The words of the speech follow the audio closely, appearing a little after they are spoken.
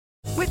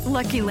With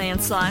Lucky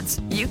Land Slots,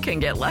 you can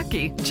get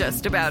lucky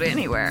just about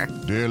anywhere.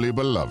 Dearly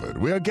beloved,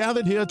 we are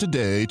gathered here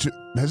today to...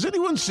 Has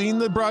anyone seen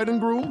the bride and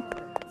groom?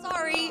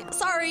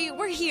 Sorry,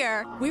 we're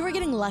here. We were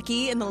getting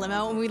lucky in the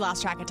limo and we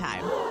lost track of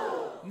time.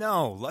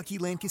 No, Lucky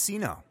Land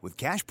Casino, with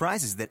cash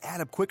prizes that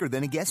add up quicker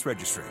than a guest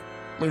registry.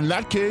 In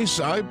that case,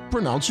 I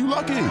pronounce you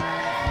lucky.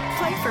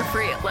 Play for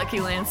free at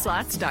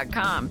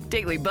LuckyLandSlots.com.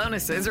 Daily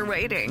bonuses are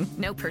waiting.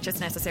 No purchase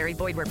necessary.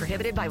 Void where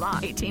prohibited by law.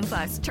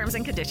 18+. Terms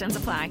and conditions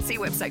apply. See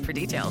website for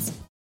details.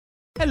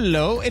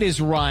 Hello, it is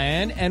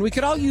Ryan, and we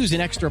could all use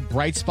an extra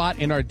bright spot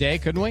in our day,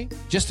 couldn't we?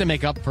 Just to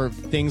make up for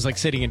things like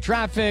sitting in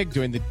traffic,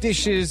 doing the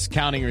dishes,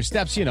 counting your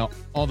steps, you know,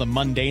 all the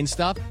mundane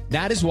stuff.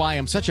 That is why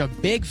I'm such a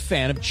big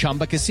fan of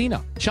Chumba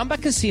Casino. Chumba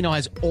Casino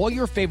has all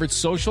your favorite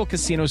social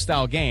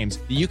casino-style games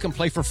that you can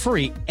play for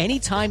free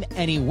anytime,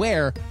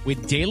 anywhere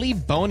with daily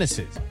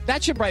bonuses.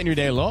 That should brighten your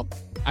day a little.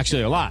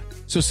 Actually, a lot.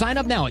 So sign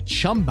up now at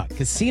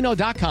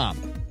ChumbaCasino.com.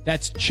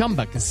 That's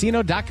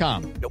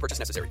ChumbaCasino.com. No purchase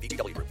necessary.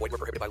 VGW Group. Void where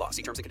prohibited by law.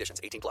 See terms and conditions.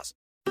 18+.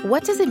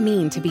 What does it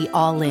mean to be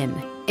all in?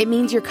 It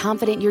means you're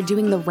confident you're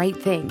doing the right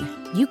thing.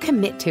 You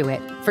commit to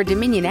it. For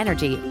Dominion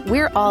Energy,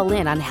 we're all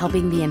in on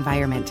helping the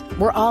environment.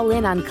 We're all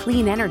in on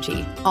clean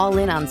energy, all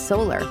in on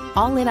solar,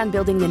 all in on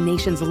building the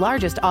nation's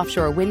largest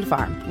offshore wind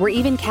farm. We're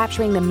even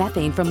capturing the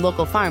methane from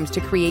local farms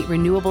to create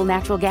renewable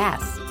natural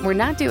gas. We're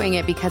not doing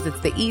it because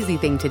it's the easy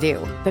thing to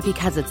do, but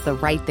because it's the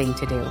right thing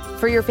to do.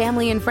 For your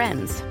family and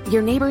friends,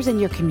 your neighbors and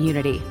your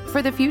community,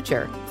 for the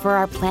future, for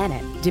our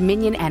planet.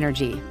 Dominion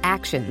Energy.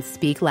 Actions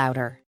speak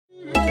louder.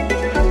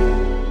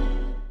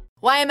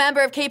 Why a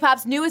member of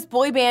K-pop's newest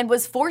boy band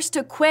was forced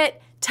to quit,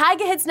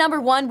 Tyga hits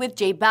 #1 with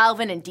J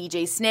Balvin and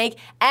DJ Snake,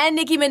 and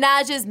Nicki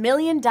Minaj's $1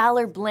 Million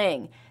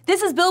Bling.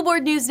 This is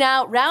Billboard News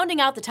Now, rounding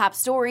out the top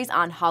stories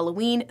on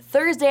Halloween,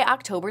 Thursday,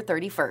 October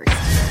 31st.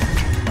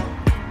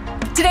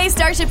 Today,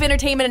 Starship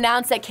Entertainment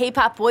announced that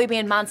K-pop boy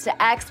band Monsta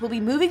X will be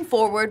moving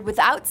forward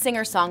without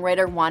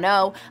singer-songwriter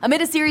Wonho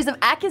amid a series of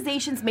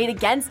accusations made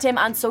against him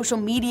on social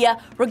media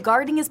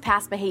regarding his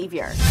past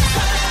behavior.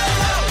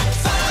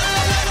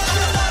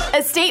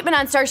 A statement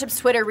on Starship's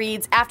Twitter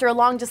reads, "After a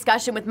long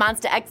discussion with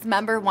Monsta X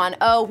member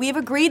Wonho, we have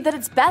agreed that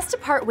it's best to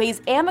part ways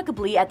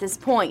amicably at this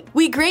point.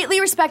 We greatly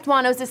respect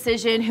Wonho's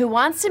decision, who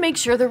wants to make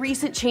sure the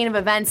recent chain of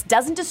events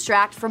doesn't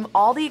distract from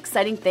all the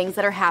exciting things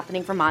that are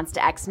happening for Monsta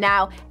X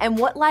now and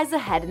what lies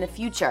ahead in the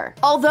future."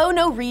 Although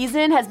no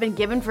reason has been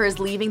given for his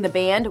leaving the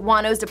band,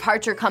 Wonho's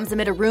departure comes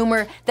amid a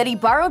rumor that he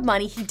borrowed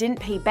money he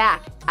didn't pay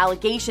back,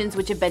 allegations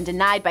which have been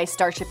denied by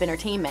Starship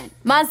Entertainment.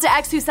 Monsta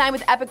X, who signed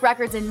with Epic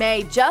Records in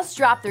May, just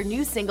dropped their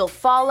new single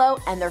Follow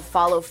and their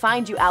Follow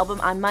Find You album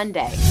on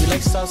Monday. You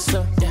like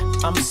salsa?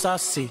 Yeah, I'm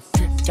saucy.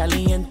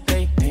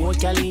 Caliente, muy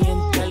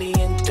caliente,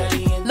 caliente,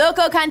 caliente.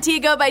 Loco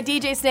Contigo by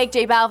DJ Snake,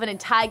 J Balvin, and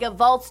Tyga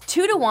vaults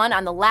 2-1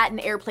 on the Latin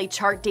Airplay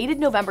chart dated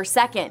November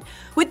 2nd.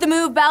 With the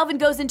move, Balvin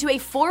goes into a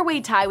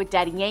four-way tie with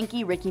Daddy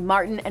Yankee, Ricky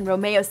Martin, and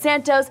Romeo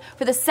Santos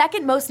for the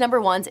second most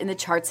 #1s in the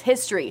chart's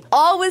history.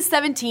 All with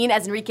 17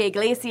 as Enrique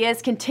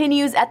Iglesias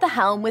continues at the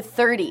helm with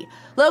 30.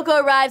 Loco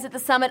arrives at the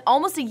summit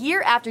almost a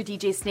year after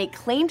DJ Snake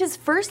claimed his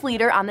first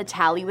leader on the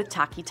tally with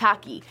Taki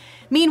Taki.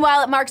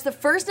 Meanwhile, it marks the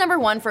first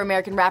 #1 for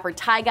American rapper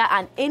Tyga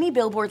on any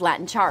Billboard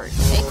Latin chart.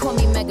 They call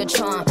me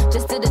Megatron,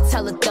 just did a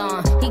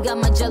telethon. He got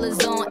my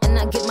jealous on, and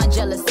I get my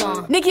jealous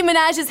on. Nicki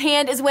Minaj's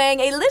hand is weighing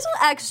a little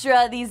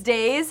extra these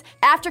days.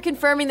 After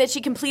confirming that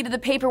she completed the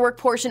paperwork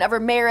portion of her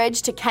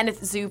marriage to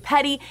Kenneth Zoo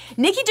Petty,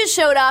 Nicki just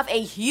showed off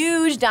a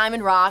huge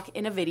diamond rock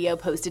in a video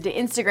posted to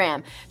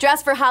Instagram.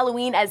 Dressed for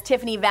Halloween as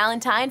Tiffany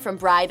Valentine from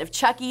Bride of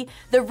Chucky,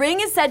 the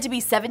ring is said to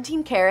be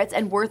 17 carats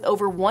and worth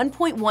over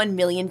 $1.1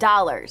 million.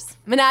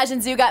 Minaj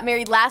and Zoo got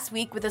married last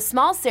week with a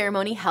small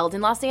ceremony held in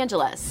Los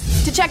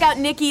Angeles. To check out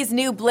Nicki's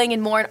new bling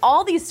and more and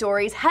all these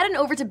stories, head on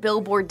over to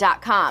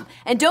Billboard.com.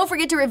 And don't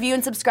forget to review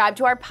and subscribe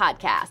to our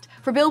podcast.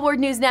 For Billboard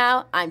News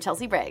Now, I'm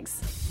Chelsea Briggs.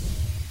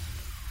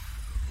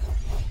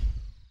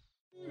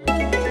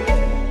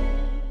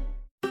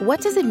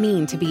 What does it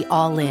mean to be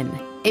all in?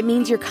 It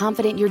means you're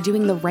confident you're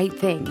doing the right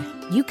thing.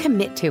 You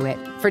commit to it.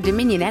 For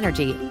Dominion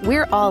Energy,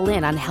 we're all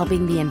in on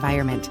helping the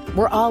environment.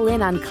 We're all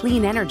in on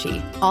clean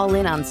energy, all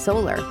in on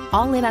solar,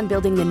 all in on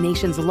building the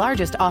nation's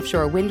largest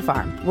offshore wind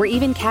farm. We're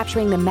even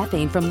capturing the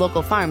methane from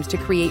local farms to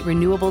create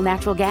renewable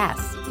natural gas.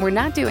 We're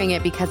not doing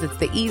it because it's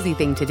the easy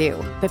thing to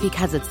do, but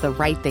because it's the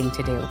right thing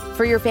to do.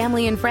 For your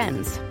family and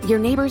friends, your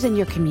neighbors and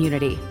your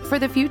community, for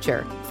the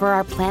future, for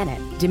our planet.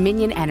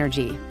 Dominion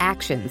Energy.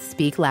 Actions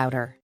speak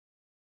louder.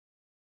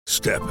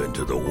 Step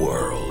into the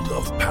world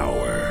of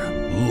power,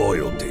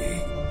 loyalty,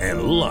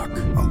 and luck.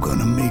 I'm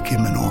gonna make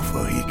him an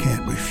offer he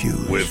can't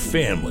refuse. With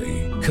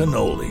family,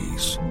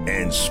 cannolis,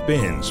 and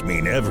spins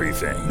mean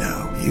everything.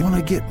 Now, you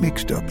wanna get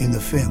mixed up in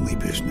the family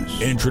business.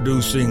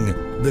 Introducing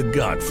The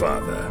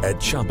Godfather at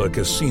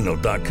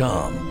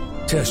ChumbaCasino.com.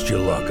 Test your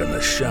luck in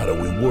the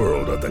shadowy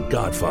world of The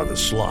Godfather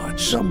slot.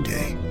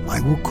 Someday,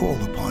 I will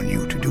call upon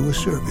you to do a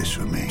service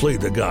for me. Play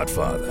The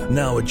Godfather,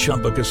 now at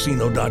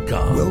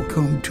ChumbaCasino.com.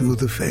 Welcome to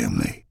the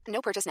family. No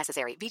purchase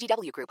necessary.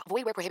 VGW Group.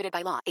 Void where prohibited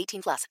by law.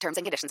 18+. Terms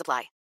and conditions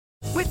apply.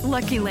 With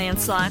Lucky Land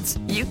Slots,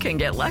 you can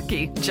get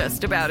lucky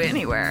just about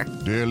anywhere.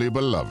 Dearly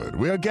beloved,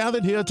 we are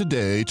gathered here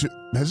today to...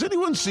 Has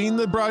anyone seen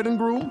the bride and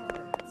groom?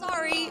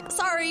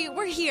 Sorry,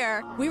 we're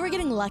here. We were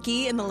getting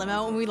lucky in the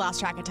limo and we lost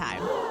track of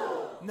time.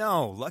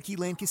 No, Lucky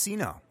Land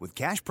Casino, with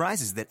cash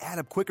prizes that add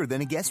up quicker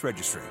than a guest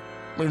registry.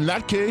 In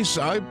that case,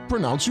 I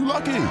pronounce you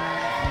lucky.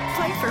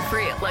 Play for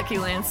free at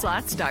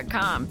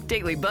LuckyLandSlots.com.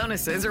 Daily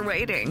bonuses are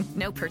waiting.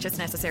 No purchase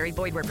necessary.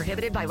 Void where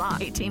prohibited by law.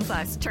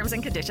 18+. Terms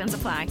and conditions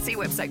apply. See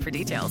website for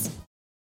details.